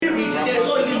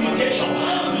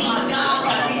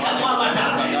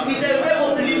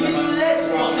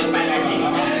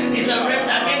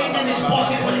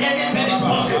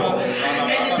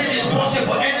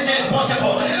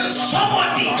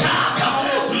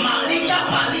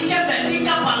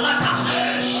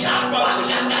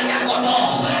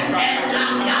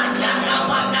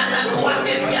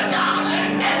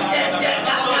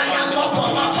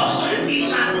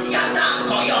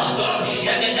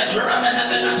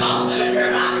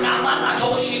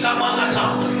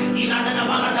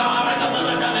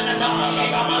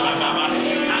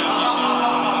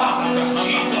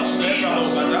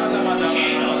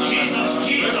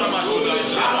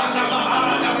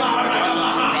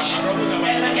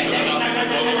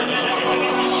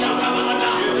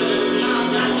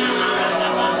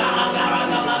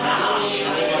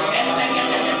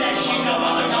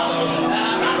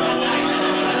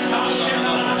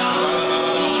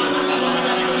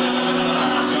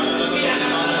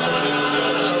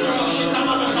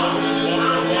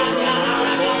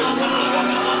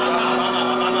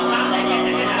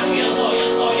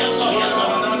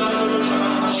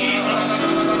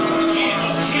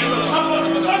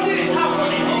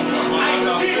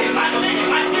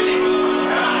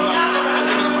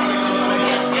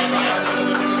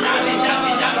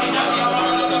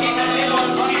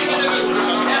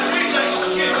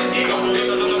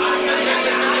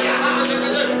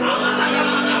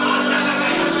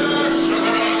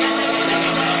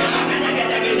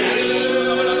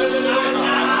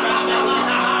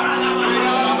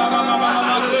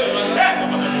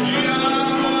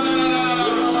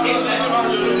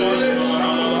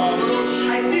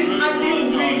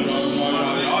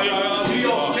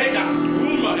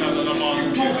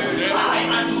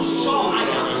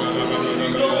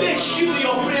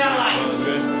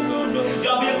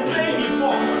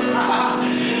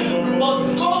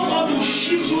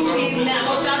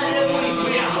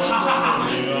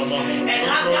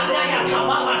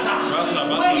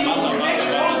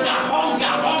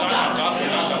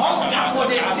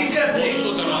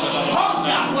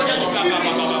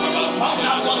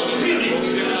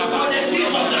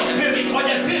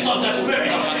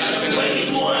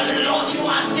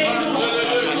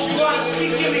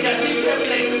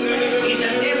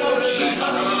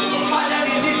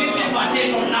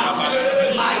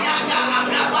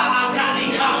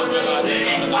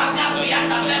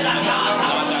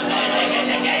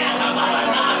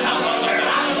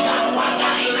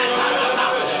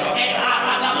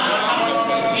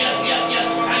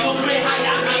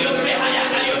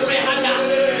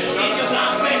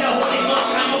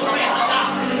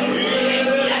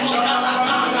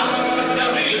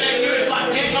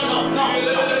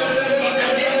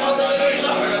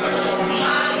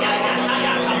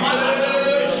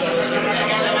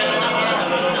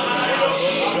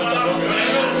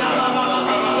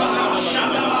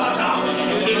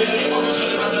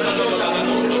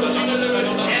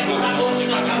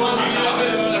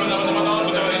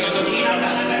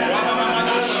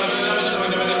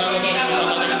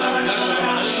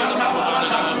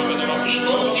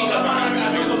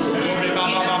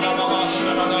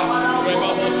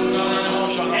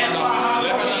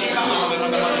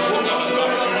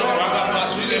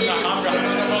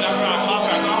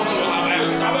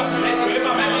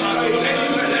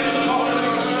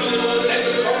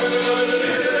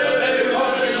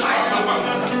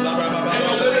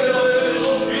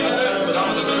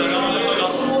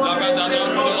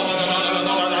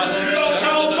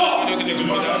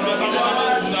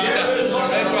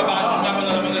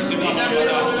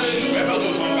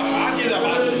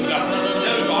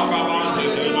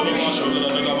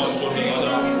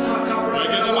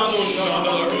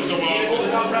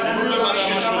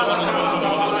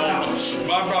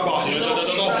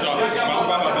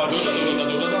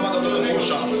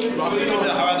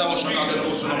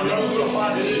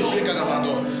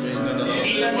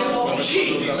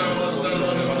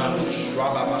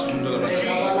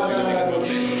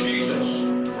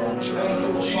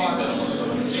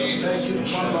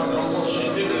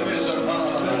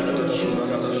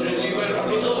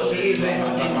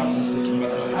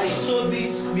I saw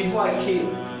this before I came.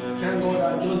 Thank God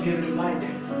I just been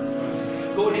reminded.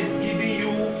 God is giving you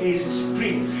a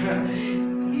spring.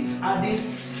 He's adding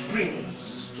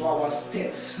springs to our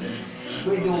steps.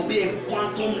 Where there will be a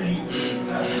quantum leap.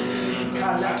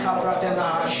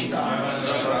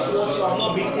 What you have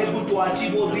not been able to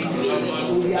achieve all these days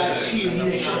will be achieved in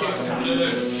the shortest time.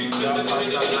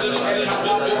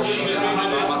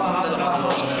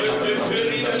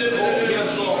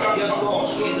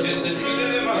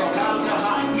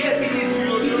 Yes, it is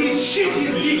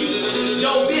shifting deep.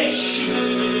 There will be a shift.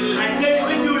 I tell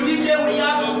you, if you live there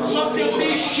without something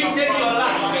being shifted in your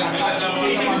life,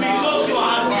 it is because you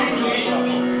are agreed to it.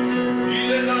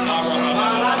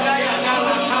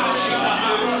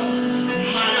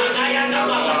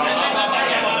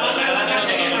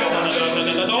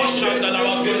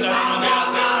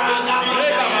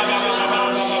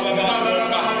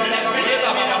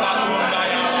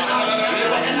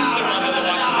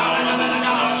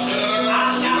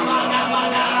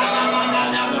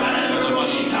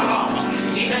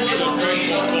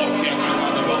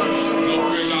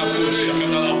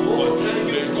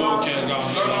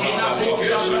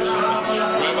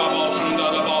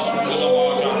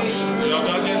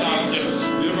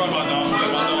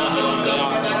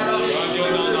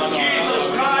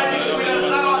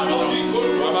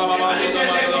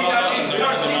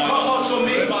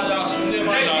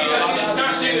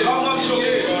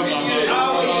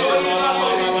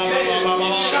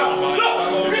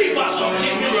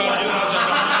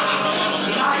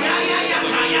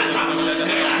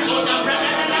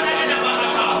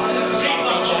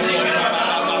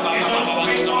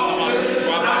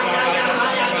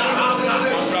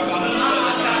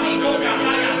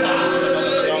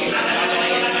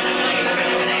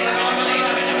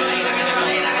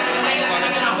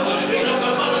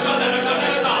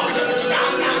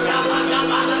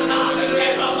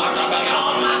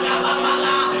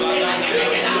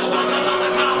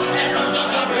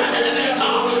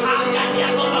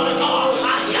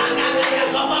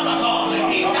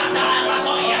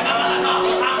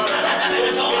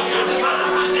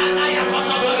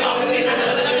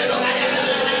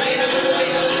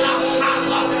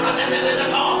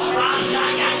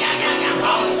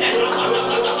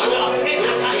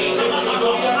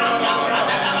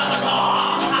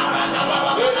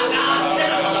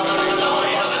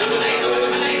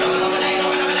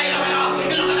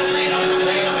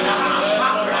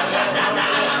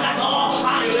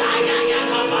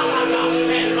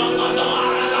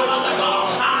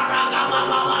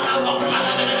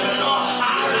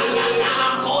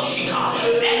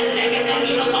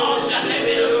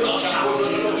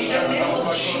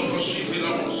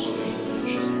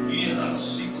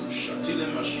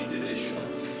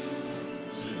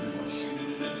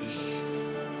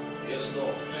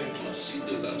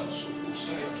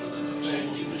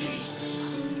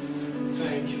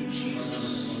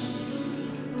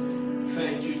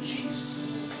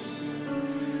 Jesus.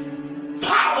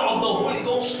 Power of the Holy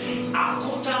Ghost.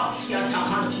 Akota fiata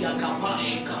hantia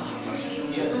kapashika.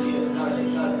 Yes, that's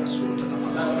it.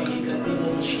 That's it in the name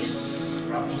of Jesus.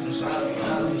 That's it in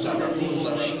the name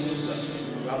of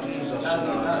Jesus.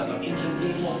 That's it in the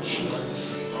name of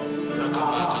Jesus. I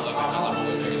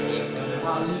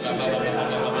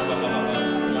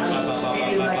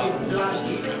feel like a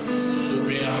blanket.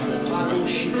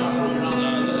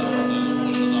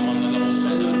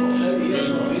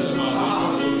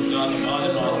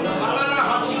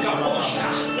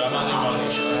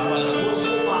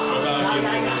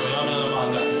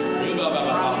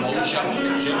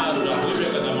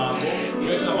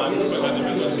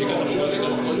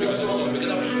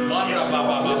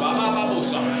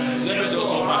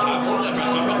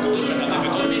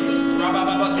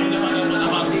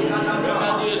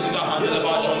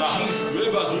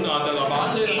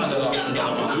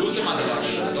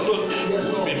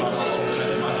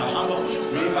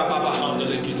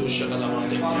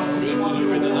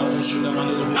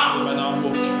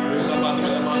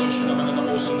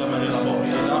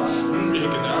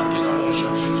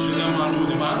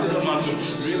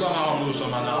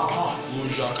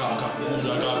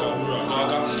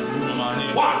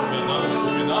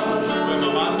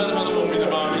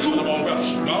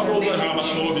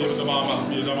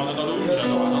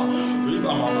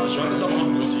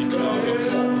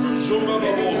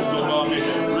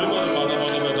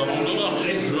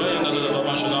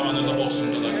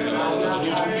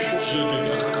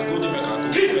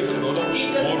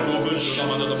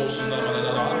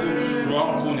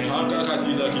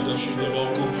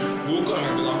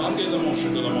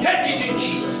 Take it in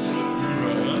Jesus' name.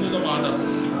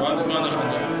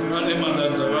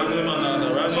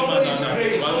 Somebody's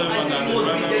praying. I said you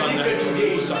must be delivered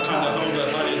today.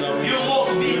 You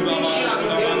must be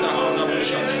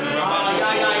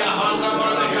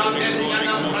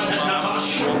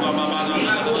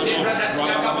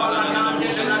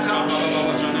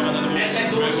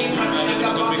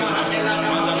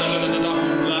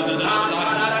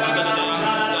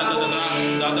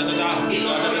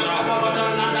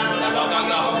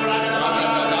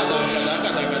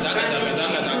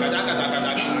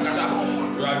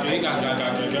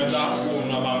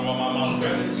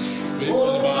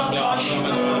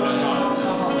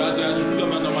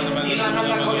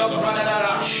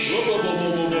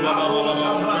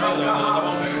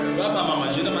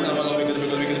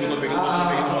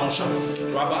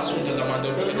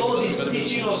The Lord is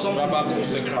teaching us something.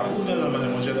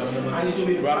 I need to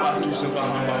be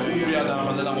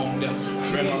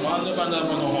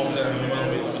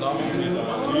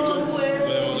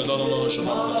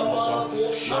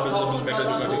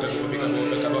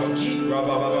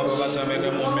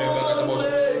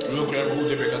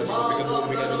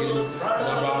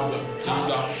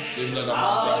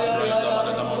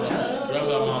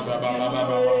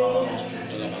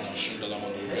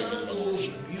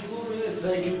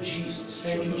Thank you, Jesus.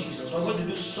 Thank you, Jesus. We're going to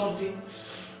do something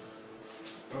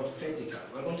prophetical.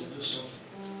 We're going to do something.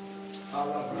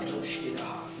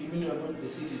 Even though the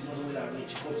seed is not well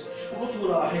arranged, but we're going to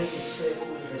hold our hands in circle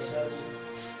in the circle.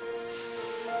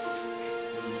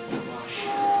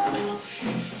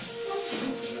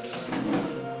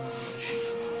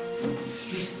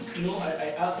 Please,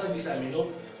 after this, I may not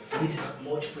need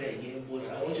much prayer again, but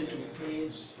I want you to pray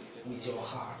with your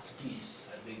heart, please.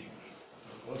 I beg you.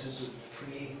 I want you to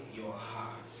pray your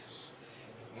heart.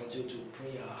 I want you to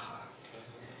pray your heart,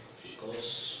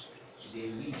 because there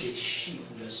is a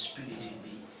shift in the spirit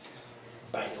indeed,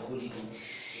 by the Holy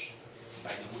Ghost.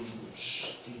 By the Holy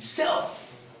Ghost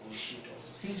Himself will shift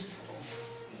us. Himself.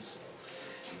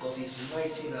 Because He's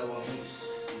mighty in our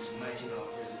midst. He's mighty in our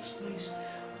presence. Please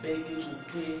beg you to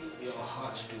pray your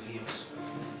heart to Him.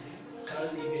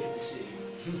 Can't leave it the same.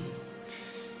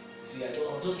 See, I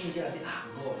was just thinking, I said,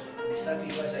 God, the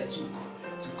sacrifice I took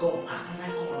to come, can I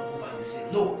come and go back? They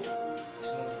said, no, it's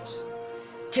not possible.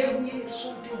 Tell me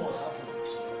something must happen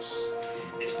to us,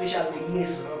 especially as the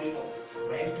years running up.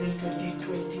 We're entering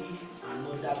 2020,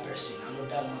 another person,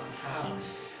 another man.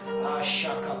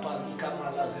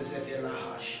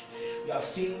 We have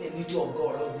seen a little of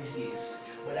God all these years,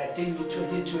 but I think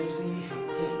 2020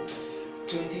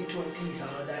 is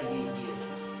another year again.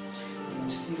 You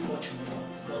will see much more.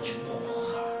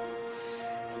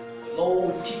 The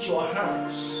Lord will teach your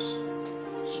hands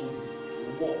to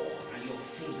walk and your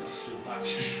fingers to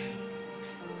battle.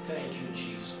 Thank you,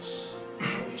 Jesus.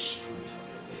 Holy Spirit,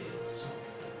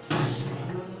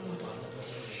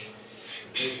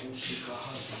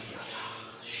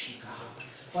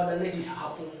 Father, let it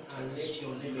happen and let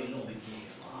your name alone be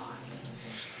glorified.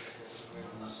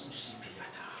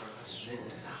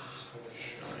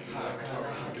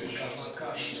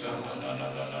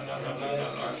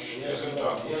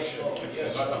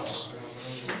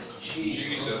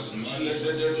 Jesus.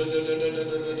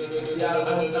 See,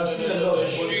 I've seen a lot of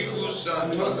things.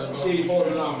 I'm not saying all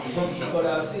now, but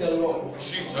I've seen a lot.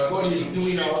 God is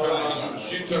doing our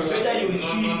lives. It's better you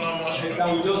see than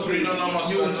we just say.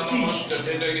 You will see.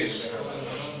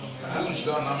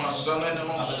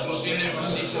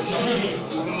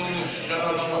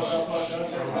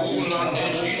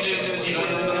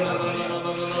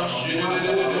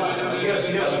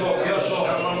 Yes, Lord. Yes,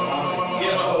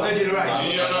 Lord. Let it rise.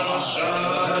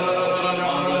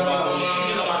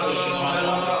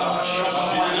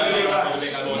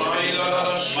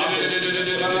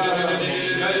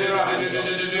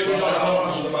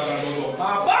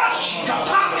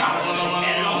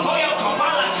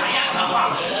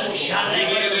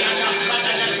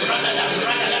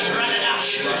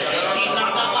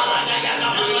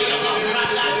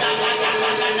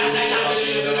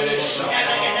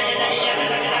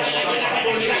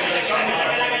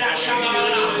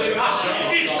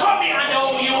 It's coming and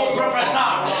you will prophesy.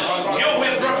 You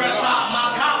will prophesy.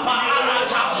 Makapa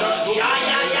arata.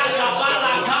 Jaya yata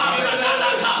balaka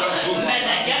radalaka.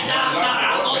 Menegeta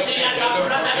karamosiyata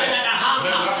radalaka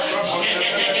hanta.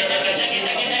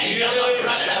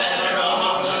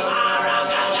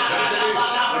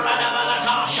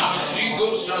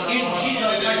 In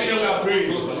Jesus' mighty name we are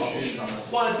praying.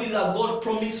 One thing that God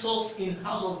promised us in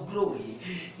House of Glory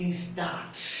is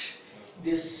that the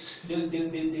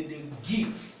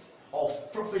gift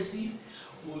of prophecy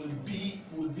will be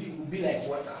like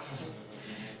water.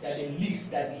 That the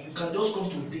least that you can just come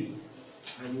today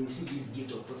and you receive this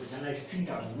gift of prophecy, and I see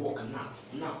that work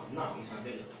now it's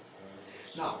available.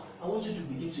 Now I want you to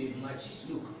begin to imagine.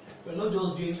 Look, we're not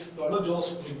just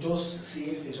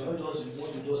saying things. We're not just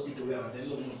want to just take away our time.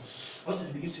 No. I want you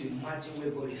to begin to imagine where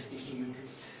God is taking you to.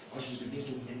 I want you to begin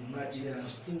to imagine and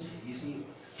think. You see,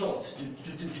 thought to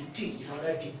think is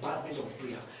another department of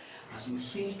prayer. As you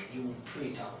think, you will pray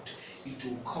it out. It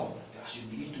will come. As you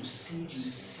begin to see,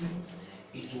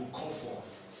 it will come forth.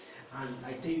 And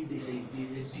I tell you, there's a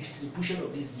distribution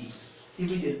of this gift.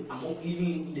 Even in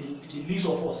the list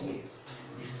of us here,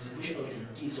 distribution of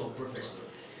the gift of prophecy,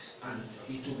 and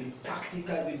it will be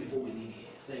practical even before we leave here.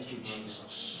 Thank you,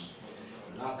 Jesus.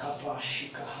 Let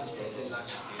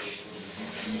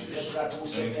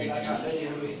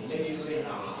it rain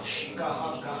now.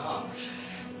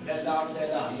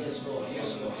 Yes, Lord.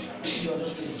 You're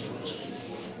not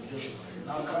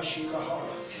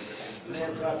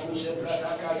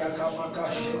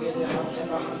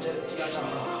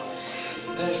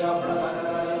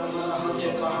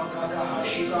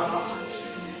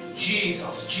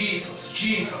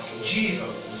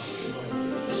Jesus.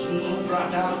 Suzu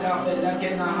Prataka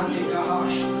Velakena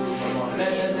Hantikahash.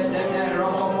 Let the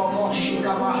Rokomoko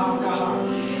Shikamahankaha.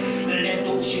 Let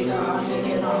to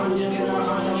Shikahantikena Hantikena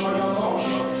Hantamayako.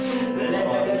 Let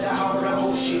the Habratu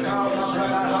Shikaka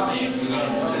Pradahash.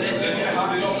 Let the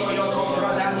Habroko Yoko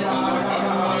Pradanta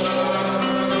Hakakahash.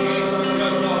 Jesus,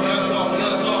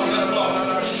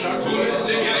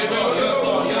 yes,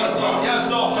 Lord.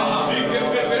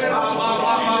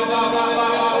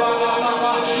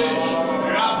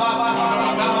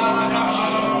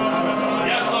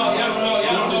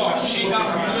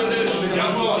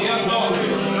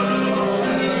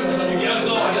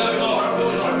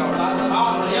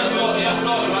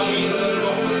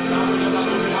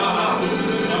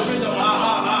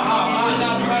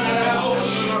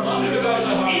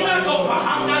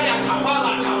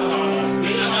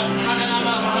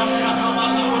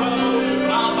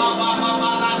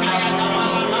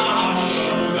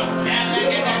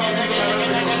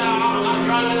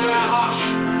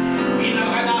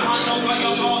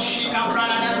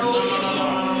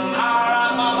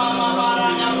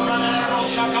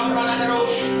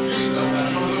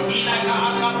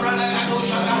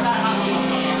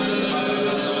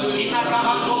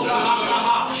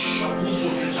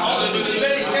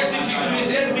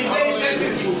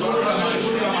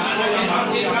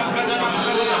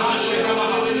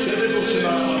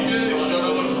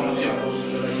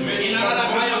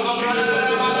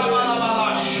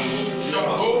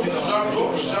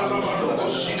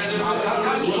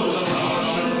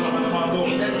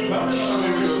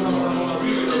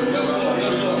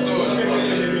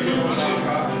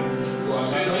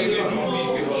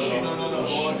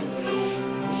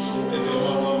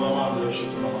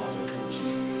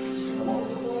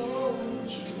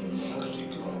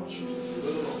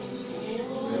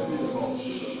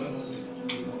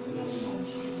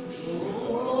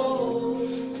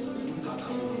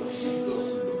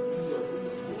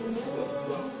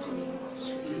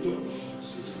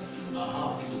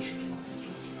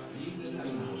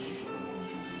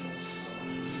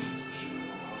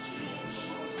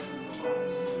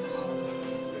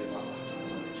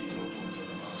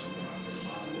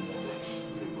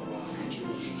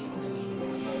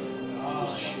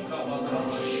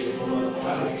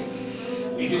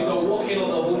 It is the working of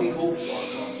the Holy Ghost.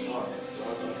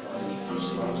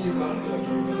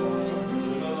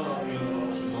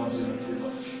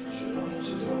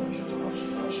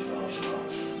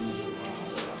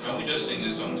 Can we just sing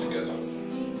this song together?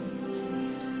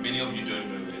 Many of you don't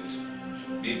know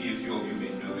it. Maybe a few of you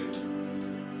may know it.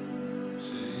 It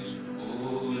says,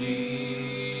 holy,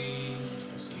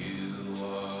 you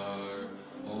are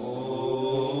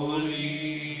holy.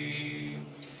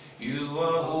 You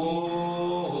are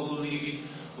holy,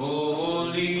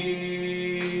 holy.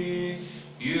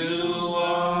 You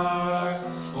are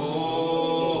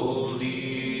holy.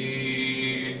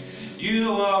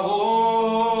 You are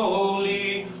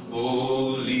holy,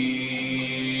 holy.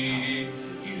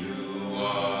 You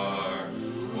are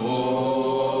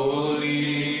holy.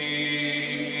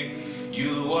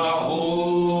 You are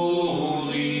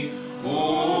holy,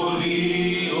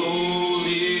 holy,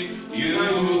 holy.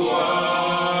 You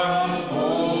are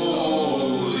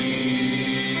holy.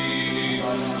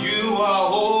 You are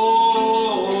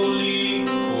holy,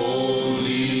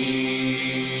 holy.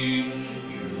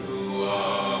 You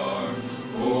are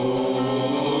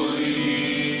holy.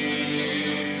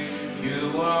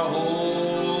 You are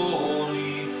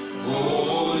holy,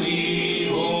 holy,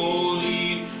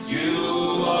 holy.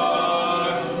 You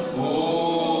are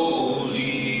holy.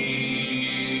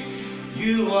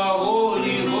 You are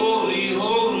holy, holy,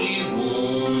 holy,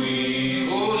 holy,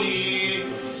 holy.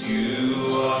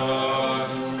 You are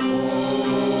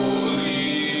holy.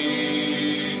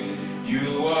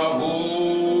 You are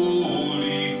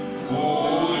holy,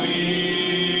 holy.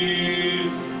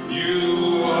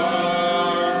 You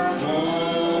are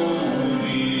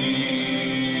holy.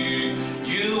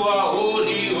 You are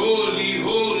holy, holy,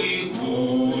 holy,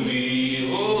 holy,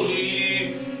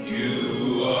 holy.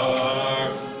 You are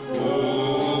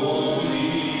holy.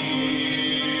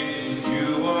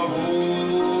 You are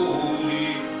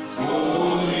holy,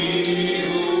 holy,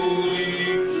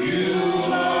 holy.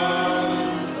 You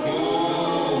are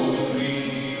holy.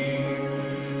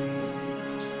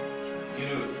 You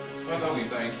know, Father, we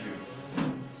thank you.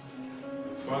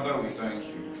 Father, we thank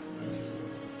you.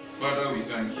 Father, we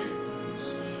thank you.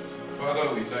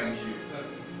 Father, we thank you.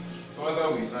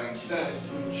 Father, we thank you. Thank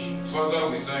you, Jesus.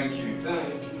 Father, we thank you.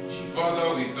 Thank you, Jesus.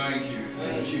 Father, we thank you.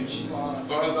 Thank you, Jesus.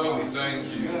 Father, we thank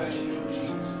you. Thank you,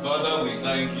 Jesus. Father, we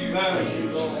thank you. Thank you,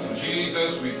 Lord.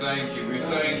 Jesus, we thank you. We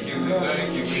thank you. We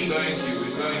thank you. We thank you. We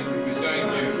thank you. We thank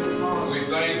you. We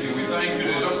thank you. We thank you.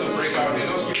 There's just a breakout here.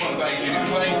 Just keep on thanking him.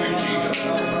 Thank you, Jesus.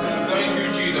 Thank you,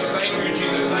 Jesus. Thank you,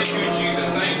 Jesus. Thank you, Jesus.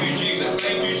 Thank you, Jesus.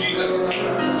 Thank you, Jesus.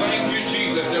 Thank you,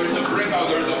 Jesus. There is a breakout.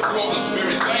 There is a flow of the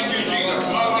Spirit. Thank you, Jesus.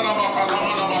 Thank you, Jesus.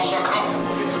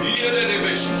 Thank you, Jesus. Thank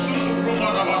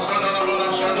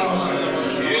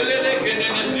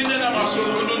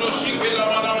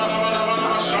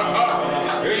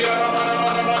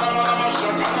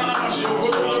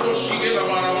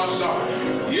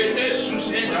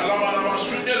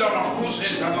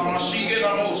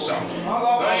you,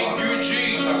 Jesus. Thank you, Jesus.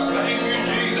 Thank you, Jesus.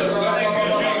 Thank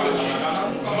you, Jesus.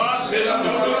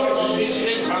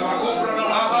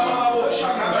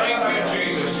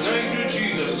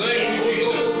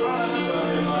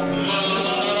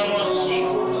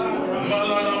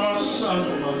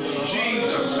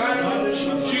 Jesus.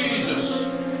 Jesus.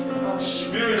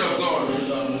 Spirit of God.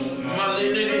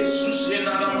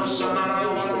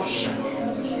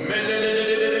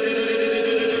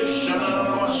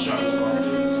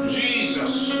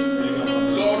 Jesus.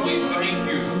 Lord, we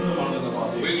thank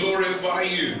you. We glorify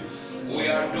you. We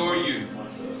adore you.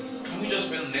 Can we just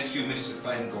spend the next few minutes to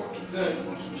thank God?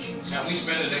 Can we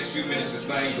spend the next few minutes to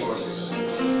thank God?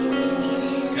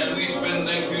 Can we spend the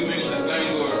next few minutes to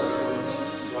thank God?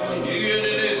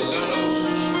 Jesus.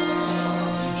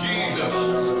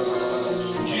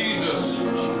 Jesus.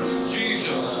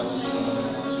 Jesus.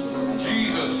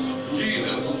 Jesus.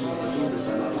 Jesus.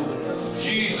 Jesus.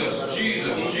 Jesus.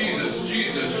 Jesus. Jesus.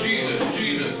 Jesus.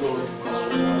 Jesus.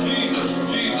 Jesus.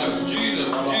 Jesus. Jesus.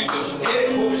 Jesus. Jesus.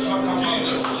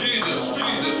 Jesus, Jesus,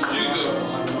 Jesus, Jesus.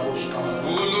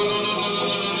 Oh, no, no, no, no, no, no,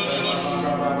 no, no,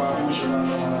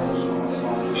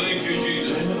 no. Thank you,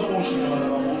 Jesus.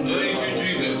 Thank you,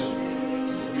 Jesus.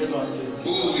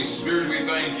 Holy Spirit, we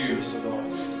thank you.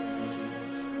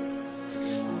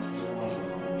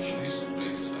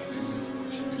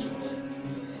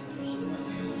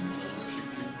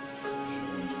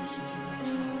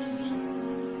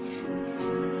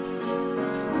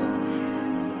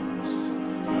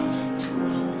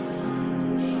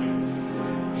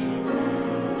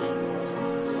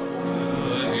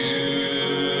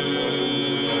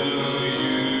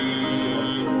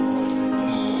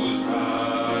 Most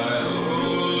high,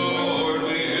 oh Lord,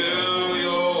 we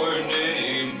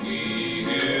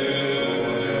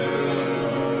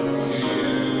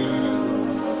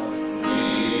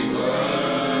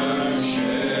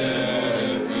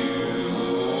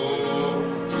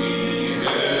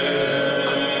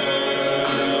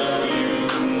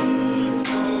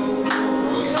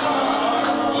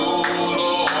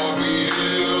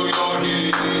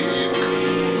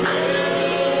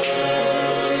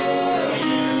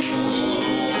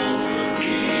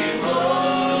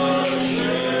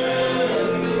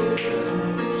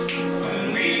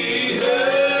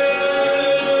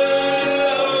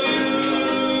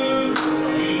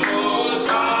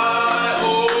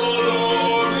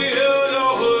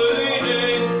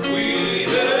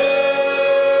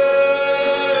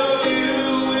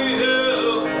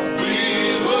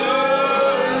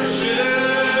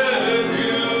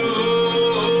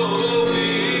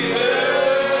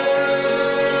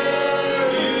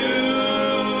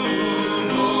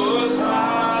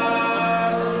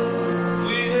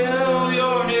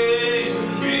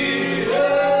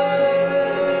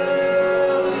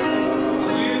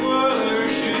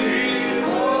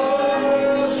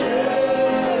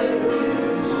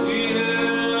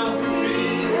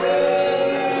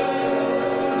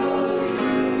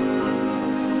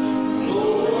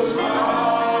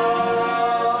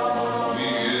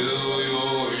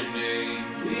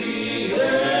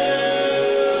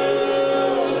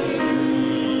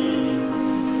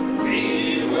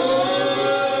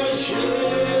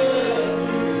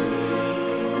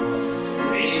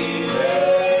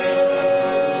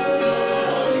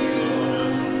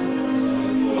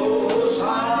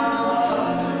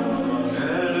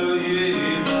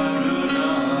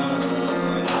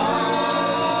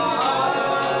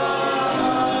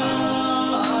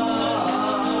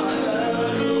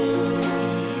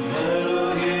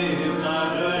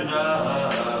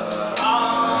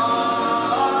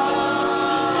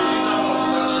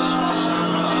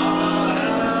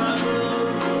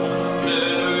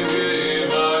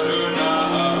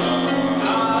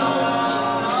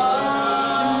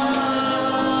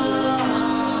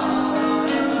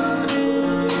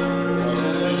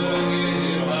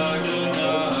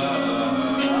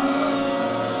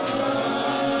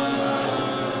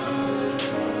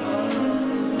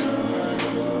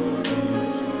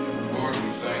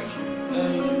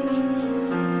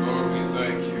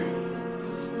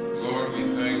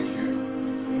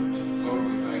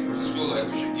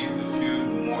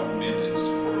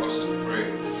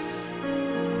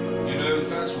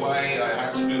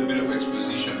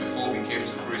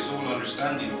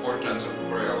understand the importance of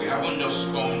prayer. We haven't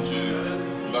just come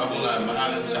to babble our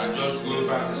mouths and just go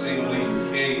back the same way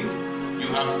you came. You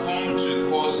have come to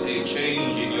cause a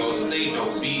change in your state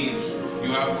of being.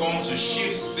 You have come to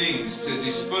shift things, to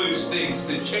dispose things,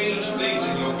 to change things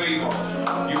in your favor.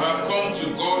 You have come to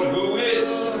God who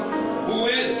is.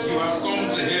 You have come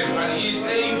to Him, and He is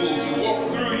able to walk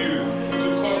through you to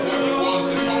cause what He wants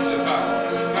to come to pass.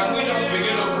 Can we just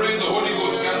begin to pray in the Holy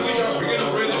Ghost? Can we just begin to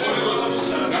pray in the Holy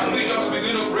Ghost? Can we just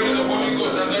begin to pray in the Holy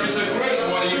Ghost? And there is a grace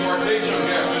for the impartation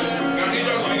here. Can we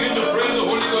just begin to pray in the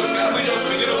Holy Ghost? Can we just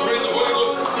begin to pray in the Holy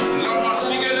Ghost?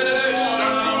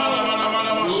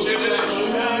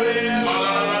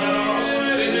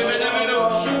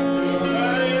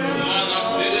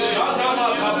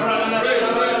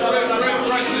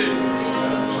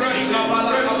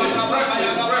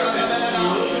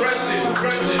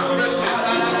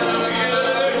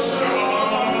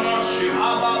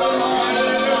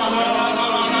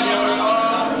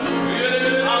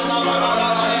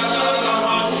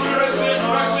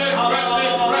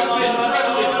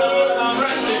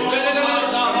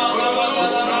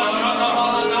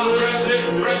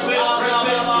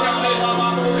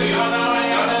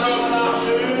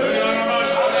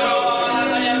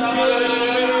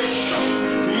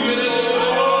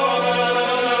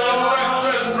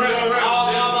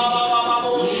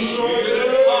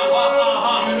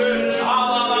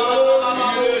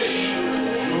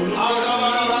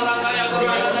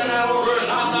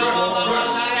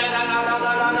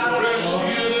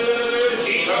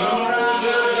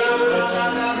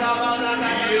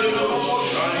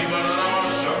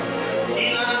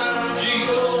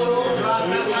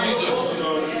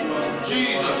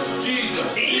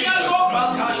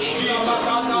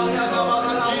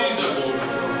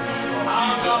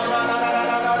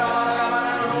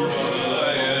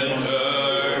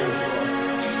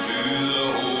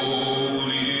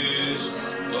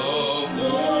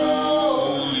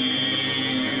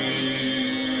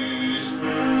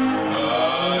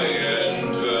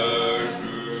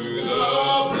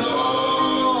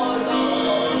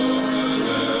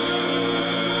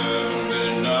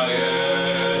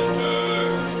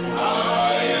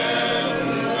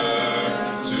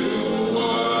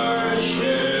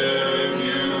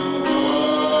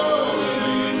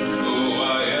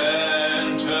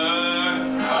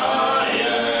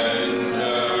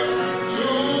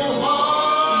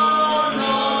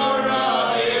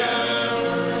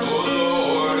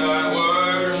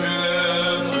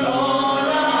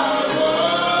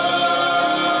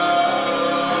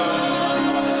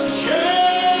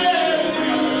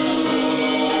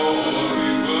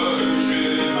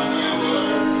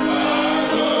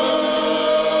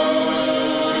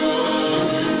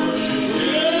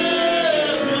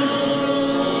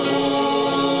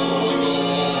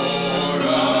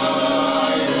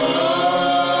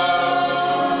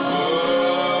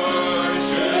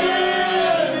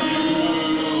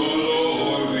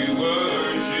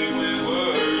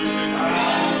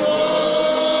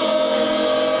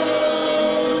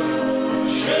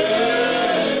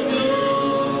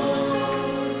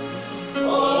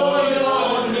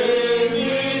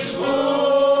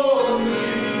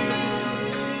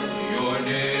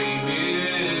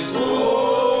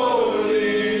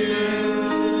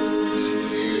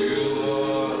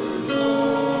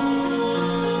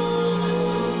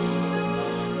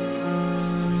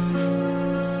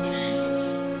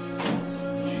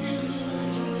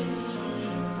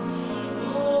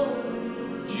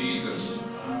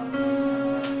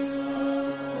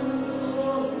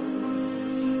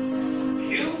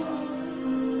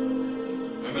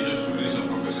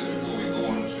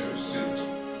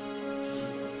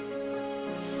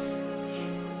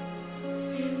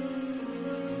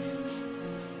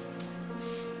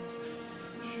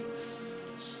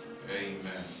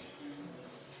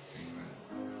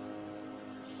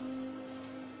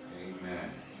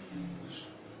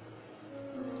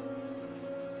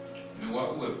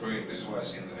 While we were praying, this is what I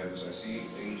see in the heavens. I see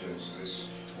angels, these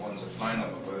ones are flying up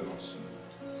above us.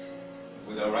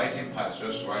 With their writing pads,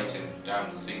 just writing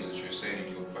down the things that you're saying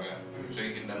in your prayer,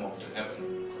 taking them up to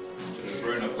heaven, to the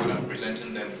throne of God, and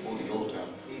presenting them before the altar.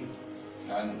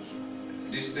 And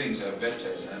these things are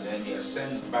vetted, and then they are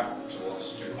sent back to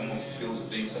us to come and fulfill the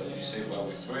things that we say while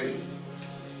we pray.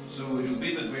 So it will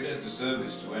be the greatest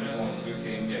disservice to anyone who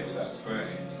came here without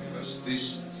praying, because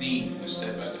this theme was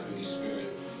set by the Holy Spirit.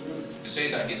 To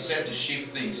say that He's said to shift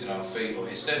things in our favor,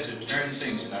 He's said to turn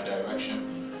things in our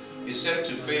direction, He's said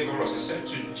to favor us, He's said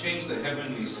to change the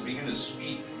heavenlies, to begin to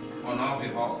speak on our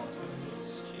behalf.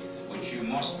 But you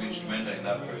must be instrumental in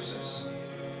that process.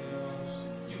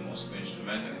 You must be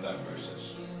instrumental in that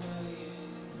process.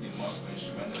 He must be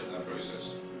instrumental in that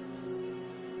process.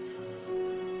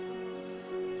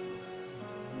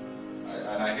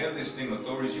 And I hear this thing,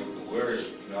 authority of the word,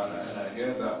 and I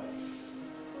hear that.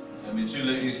 Two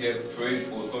ladies here prayed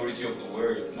for authority of the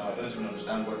word. Now I don't even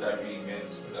understand what that really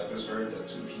means, but I just heard that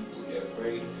 2 people here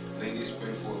prayed. Ladies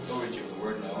prayed for authority of the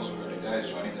word, and I also heard the guys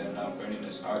joining them now, praying in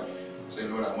his heart, saying,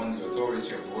 Lord, I want the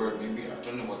authority of the word. Maybe I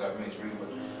don't know what that means really, but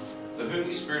the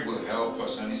Holy Spirit will help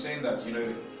us. And he's saying that,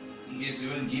 he is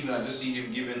even given, I just see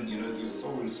him giving, the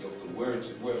authority of the word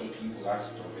to whoever people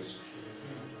ask of it.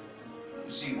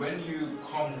 You see, when you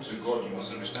come to God, you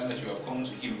must understand that you have come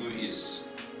to him who is.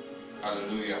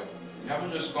 Hallelujah. You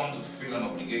haven't just come to fulfill an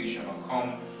obligation or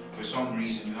come for some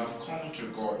reason. You have come to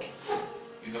God.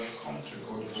 You have come to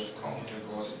God. You have come to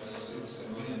God. It's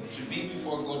to be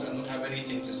before God and not have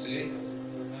anything to say.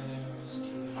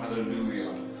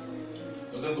 Hallelujah.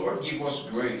 But the Lord gives us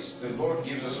grace. The Lord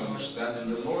gives us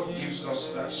understanding. The Lord gives us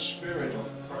that spirit of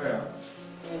prayer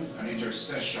and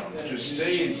intercession to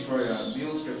stay in prayer and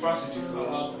build capacity for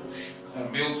us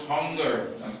and build hunger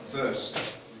and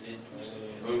thirst.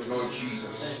 Oh Lord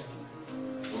Jesus.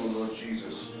 Oh Lord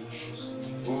Jesus.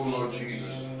 Oh Lord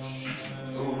Jesus.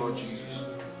 Oh Lord Jesus.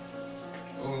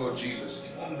 Oh Lord Jesus.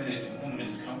 In 1 minute,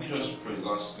 can we just pray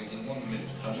lastly? In 1 minute,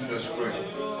 can we just pray?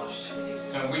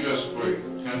 Can we just pray?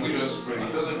 Can we just pray?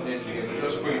 It doesn't end here, but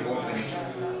just pray in 1 minute.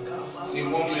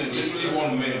 In 1 minute, literally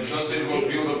 1 minute. Just say, Lord,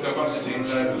 build up capacity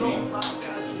inside of me.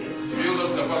 Build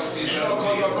up capacity inside of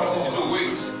me. Capacity to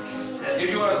wait. If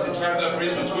you are the type that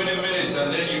prays for 20 minutes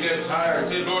and then you get tired,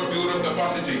 say, Lord, build up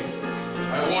capacity.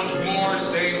 I want more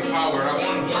staying power. I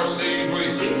want more staying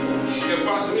grace.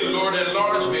 Capacity, Lord,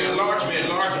 enlarge me, enlarge me,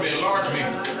 enlarge me, enlarge me.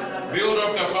 Build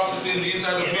up capacity in the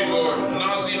inside of me, Lord.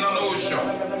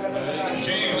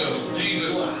 Jesus,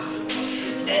 Jesus.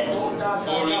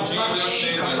 For in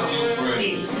Jesus' name I still pray.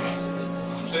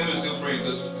 I'm saying we still pray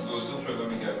because we'll still pray when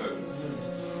we get home.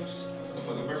 But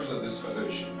for the purpose of this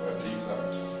fellowship, I believe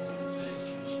that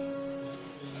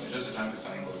it's just a time to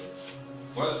thank God.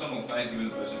 What are some of thanksgiving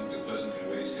the person can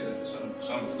raise here?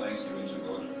 Some of thanksgiving to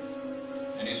God.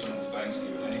 Any song of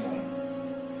thanksgiving? Anyone?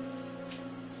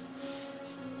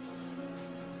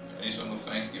 Any song of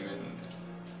thanksgiving?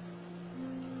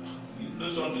 No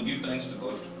song to give thanks to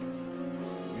God.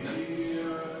 We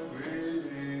are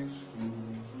grateful.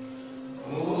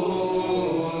 Oh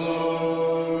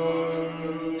Lord,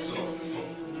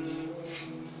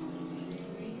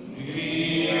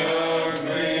 we are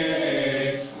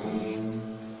grateful.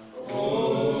 Oh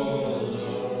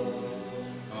Lord,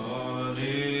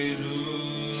 hallelujah,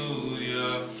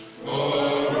 for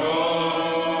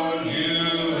all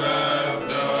you have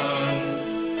done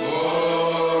for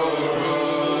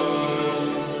us.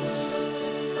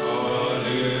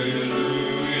 Hallelujah.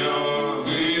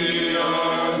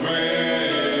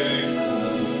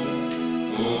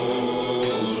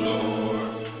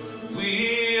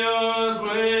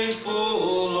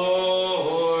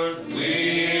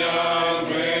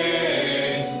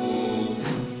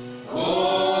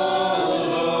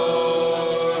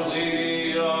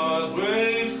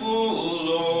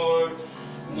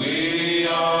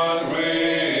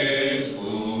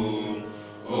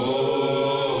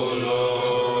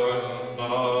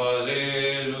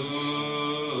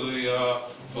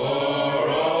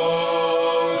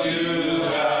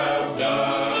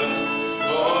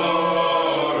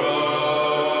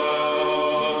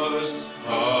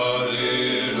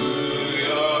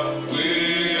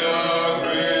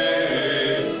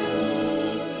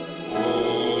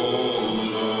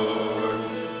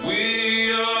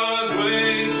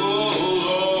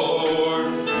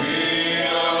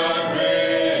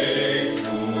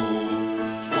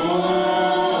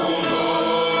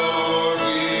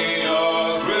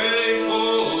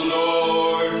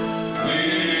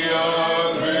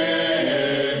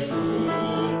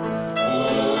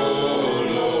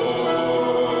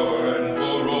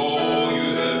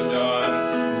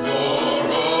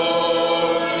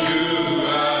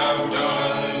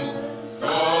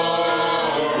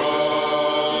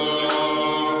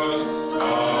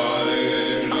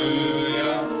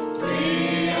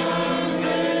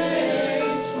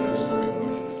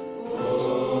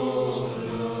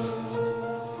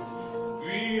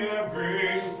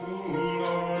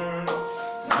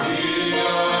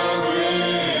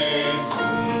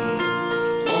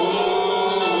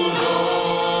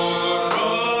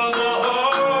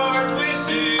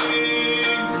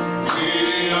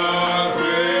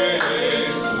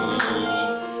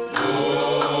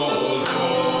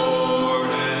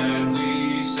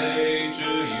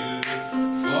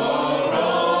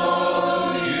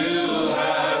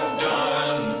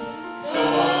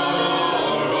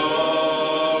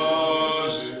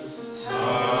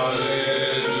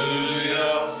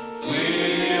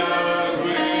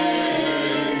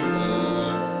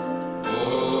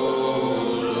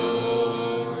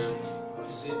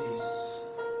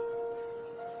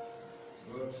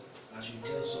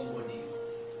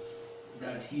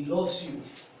 He loves you.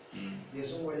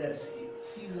 There's somewhere that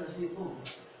feels and say, oh,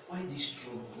 why this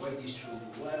struggle? Why this struggle?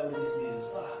 Why all these things?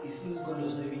 It seems God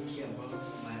does not even care about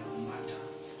my own matter.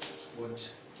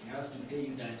 But He has to tell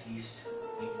you that He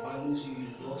values you, He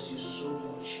loves you so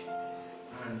much,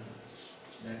 and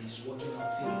that He's working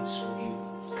out things for you,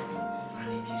 and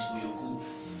it is for your good.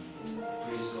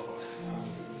 Praise God.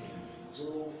 So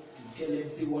to tell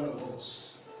every one of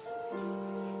us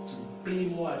to pay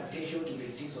more attention to the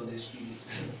things of the Spirit.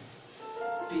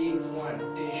 Pay more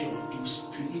attention to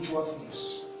spiritual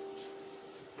things.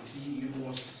 You see, you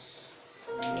must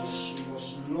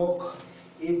lock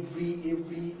every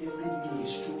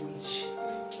means through which,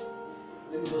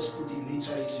 let me just put it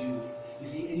literally to you. You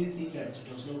see, anything that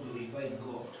does not glorify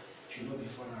God should not be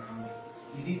found around you.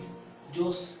 Is it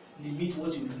just limit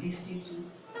what you listen to,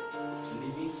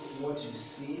 limit what you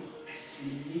say,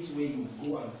 limit where you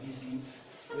go and visit?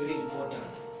 Very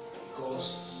important,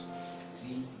 because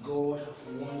see, God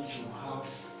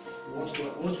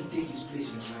wants to take His place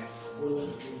in your life. God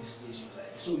wants to take His place in your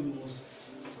life. So you must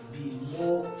be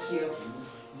more careful.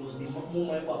 You must be more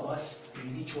mindful about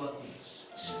spiritual things.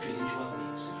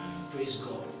 Praise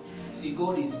God. See,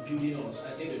 God is building us. I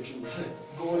tell you the truth.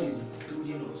 God is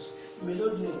building us. You may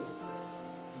not know,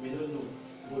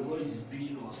 but God is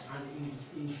building us. And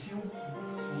in few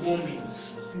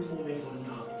moments from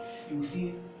now, you will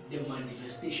see the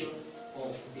manifestation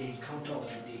of the encounter of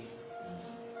today.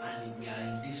 And we are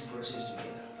in this process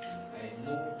together. I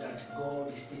know that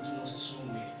God is taking us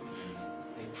somewhere.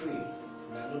 I pray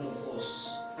that none of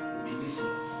us will be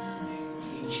missing.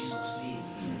 In Jesus' name.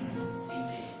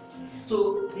 Amen.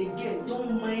 So again,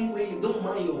 don't mind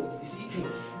you see,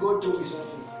 God told me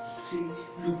something. See,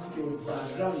 look, your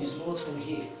background is not from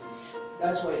here.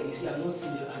 That's why you see, I'm not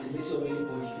at the mercy of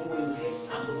anybody. Nobody will say,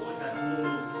 I'm the one that's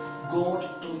God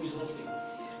told me something.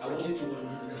 I want you to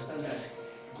understand that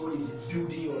God is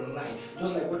building your life.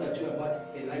 Just like what I told you about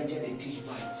Elijah the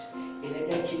Tishbite.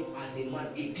 Elijah came as a man,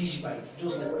 a Tishbite.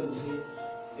 Just like what he was saying,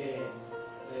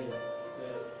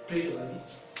 Precious,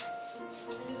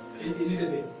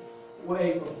 Elizabeth. Where are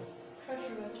you from?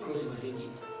 Cross River.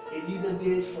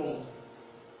 Elizabeth from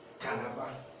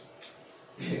Calabar.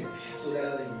 So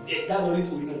that's the only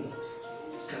thing we know.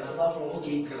 Calabar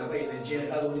Calabar in Nigeria,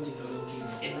 that's the only thing we know. Okay,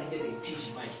 Elijah the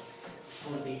Tishbite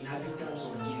from the inhabitants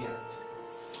of Gilead.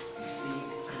 He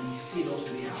said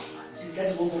unto Ahab. See, that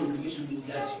is what God will begin to do.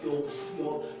 That your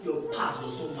past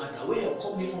does not matter. Where you're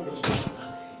coming from does not matter.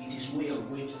 It is where you're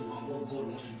going to and what God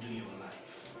wants to do in your life.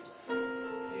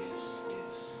 Yes.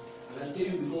 And I'm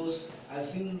telling you because I've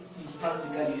seen it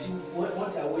practically. You see,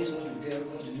 what I always want to do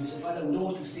is, Father, we don't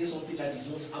want to say something that is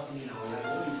not happening in our life. We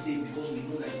want to say it because we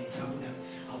know that it's happening, and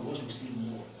we want to see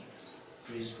more.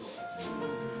 Praise God.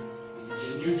 It is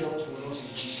a new dawn for us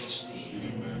in Jesus' name.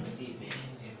 Amen.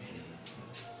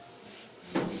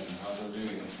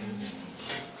 Hallelujah. Amen.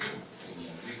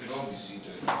 We could all be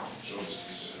seated.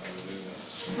 Hallelujah.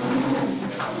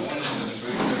 I want to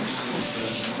celebrate every single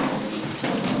person.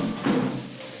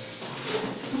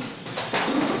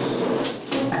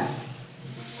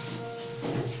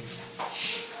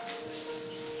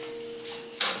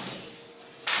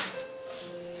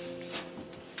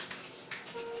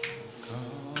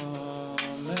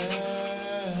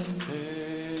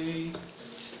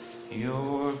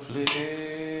 Your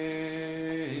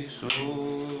place, O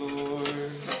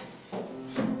Lord.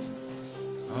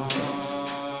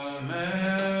 Come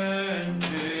and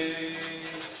take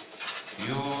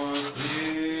your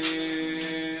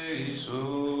place, O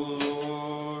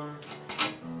Lord,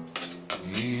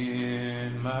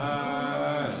 in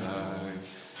my life.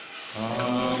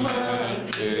 Come and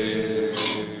take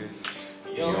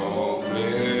your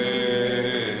place.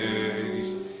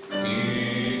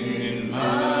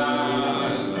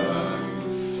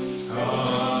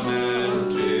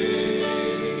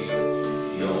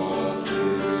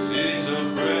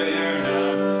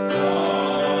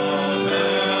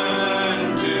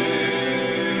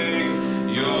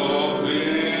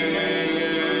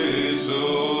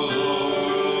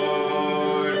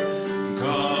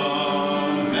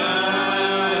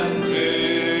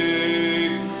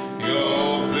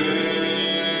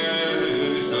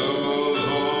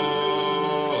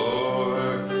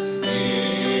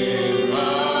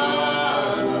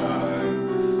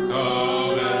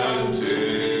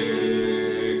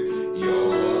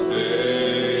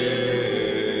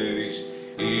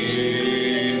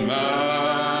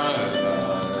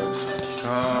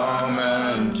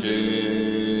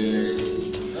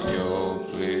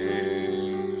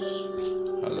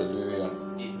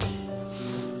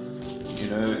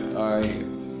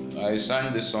 I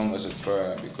sang this song as a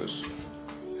prayer because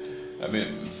I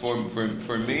mean,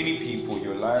 for many people,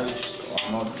 your lives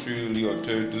are not truly or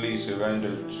totally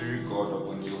surrendered to God up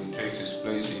until He takes His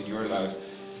place in your life.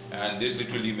 And this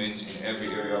literally means in every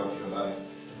area of your life.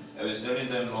 I was telling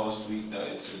them last week that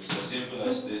it's as simple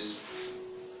as this.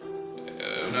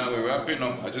 Now we're wrapping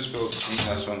up. I just felt to sing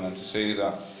that song and to say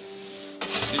that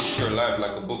this is your life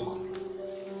like a book.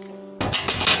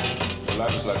 Your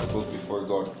life is like a book before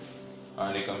God,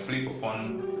 and He can flip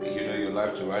upon your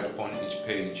life to write upon each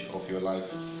page of your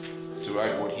life, to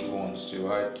write what He wants to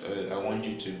write. I want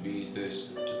you to be this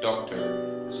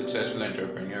doctor, successful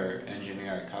entrepreneur,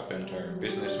 engineer, carpenter,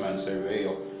 businessman,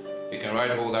 surveyor. He can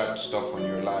write all that stuff on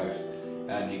your life,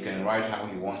 and He can write how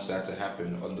He wants that to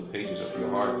happen on the pages of your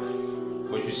heart.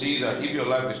 But you see that if your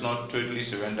life is not totally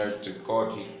surrendered to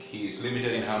God, He is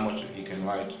limited in how much He can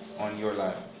write on your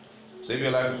life. So if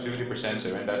your life is 50%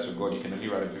 surrendered to God, you can only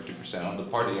write 50% on the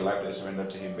part of your life that is surrendered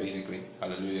to Him, basically.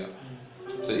 Hallelujah.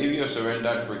 So if you have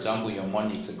surrendered, for example, your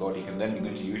money to God, He can then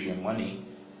begin to use your money,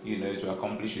 to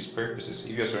accomplish His purposes.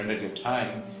 If you have surrendered your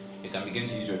time, He can begin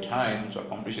to use your time to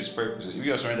accomplish His purposes. If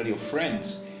you have surrendered your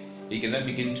friends, He can then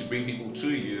begin to bring people to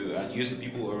you and use the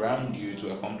people around you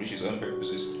to accomplish His own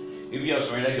purposes. If you have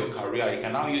surrendered your career, He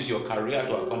can now use your career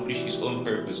to accomplish His own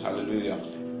purpose. Hallelujah.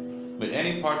 But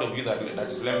any part of you that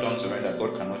is left unsurrendered,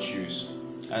 God cannot use.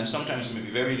 And sometimes it may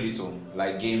be very little,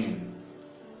 like gaming,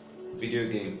 video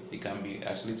game. It can be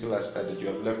as little as that you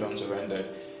have left unsurrendered.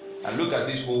 And look at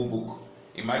this whole book.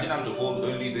 Imagine I'm to hold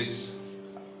only this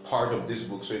part of this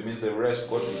book, so it means the rest,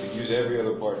 God can use every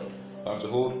other part. I'm to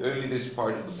hold only this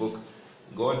part of the book.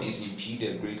 God is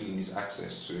impeded greatly in His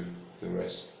access to the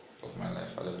rest of my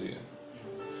life. Hallelujah.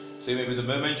 So maybe the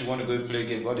moment you want to go play a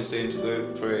game, God is saying to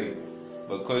go pray.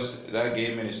 Because that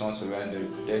gaming is not surrendered,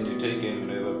 then you take gaming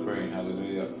over praying.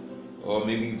 Hallelujah. Or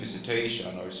maybe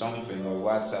visitation or something, or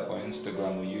WhatsApp or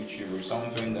Instagram or YouTube or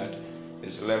something that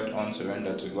is left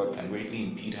unsurrendered to God can greatly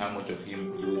impede how much of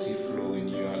Him you will see flow in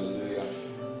you. Hallelujah.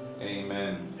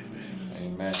 Amen.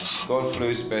 Amen. God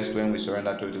flows best when we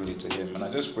surrender totally to Him. And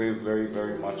I just pray very,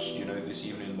 very much, this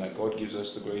evening that God gives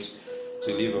us the grace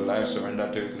to live a life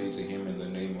surrendered totally to Him in the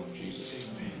name of Jesus.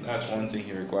 That's one thing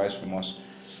He requires from us.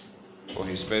 For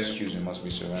His best choosing must be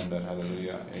surrendered.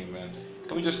 Hallelujah. Amen.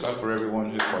 Can we just clap for everyone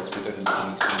who participated in the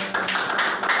meeting?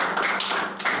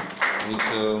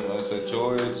 It's a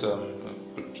joy, it's a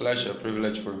pleasure,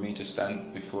 privilege for me to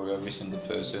stand before every single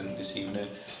person this evening.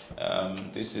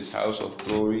 This is House of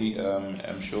Glory.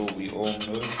 I'm sure we all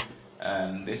know.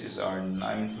 And this is our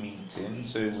 9th meeting.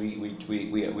 So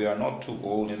we are not too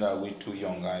old and we're too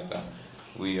young either.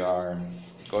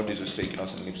 God is just taking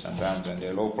us in leaps and bounds, and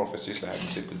there are a lot of prophecies that have been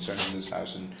said concerning this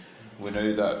house, and we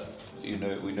know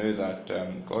that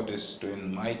God is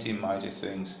doing mighty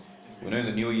things. We know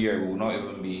the new year will not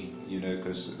even be,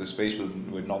 because the space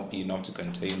would not be enough to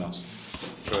contain us.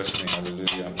 Trust me,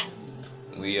 hallelujah.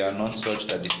 We are not such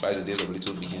that despise the days of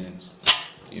little beginnings.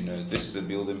 This is a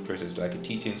building process, like a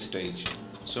teaching stage.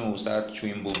 Soon we'll start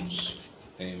chewing bones.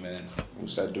 Amen. We'll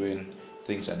start doing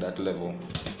things at that level.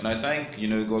 And I thank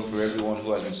God for everyone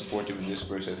who has been supportive in this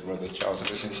process. Brother Charles,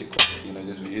 ever since he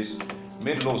just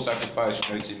made a lot of sacrifice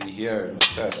to be here in the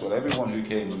church. Well, everyone who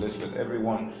came, Elizabeth,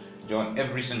 everyone, John,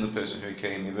 every single person who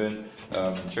came, even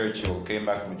Churchill came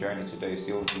back from a journey today,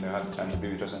 still had the time to be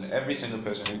with us, and every single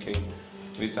person who came,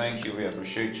 we thank you, we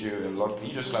appreciate you a lot. Can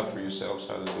you just clap for yourselves?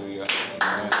 Hallelujah.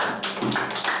 Amen.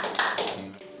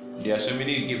 There are so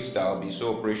many gifts that will be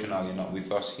so operational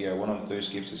with us here. One of those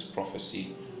gifts is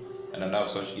prophecy, and another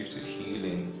such gift is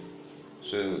healing.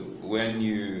 So when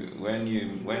you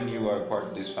are part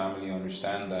of this family,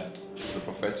 understand that the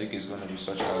prophetic is going to be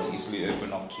such that will easily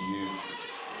open up to you.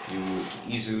 You will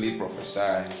easily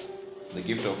prophesy. The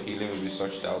gift of healing will be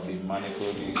such that will be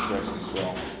manifoldly expressed as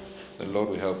well. The Lord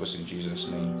will help us in Jesus'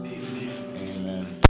 name. Amen.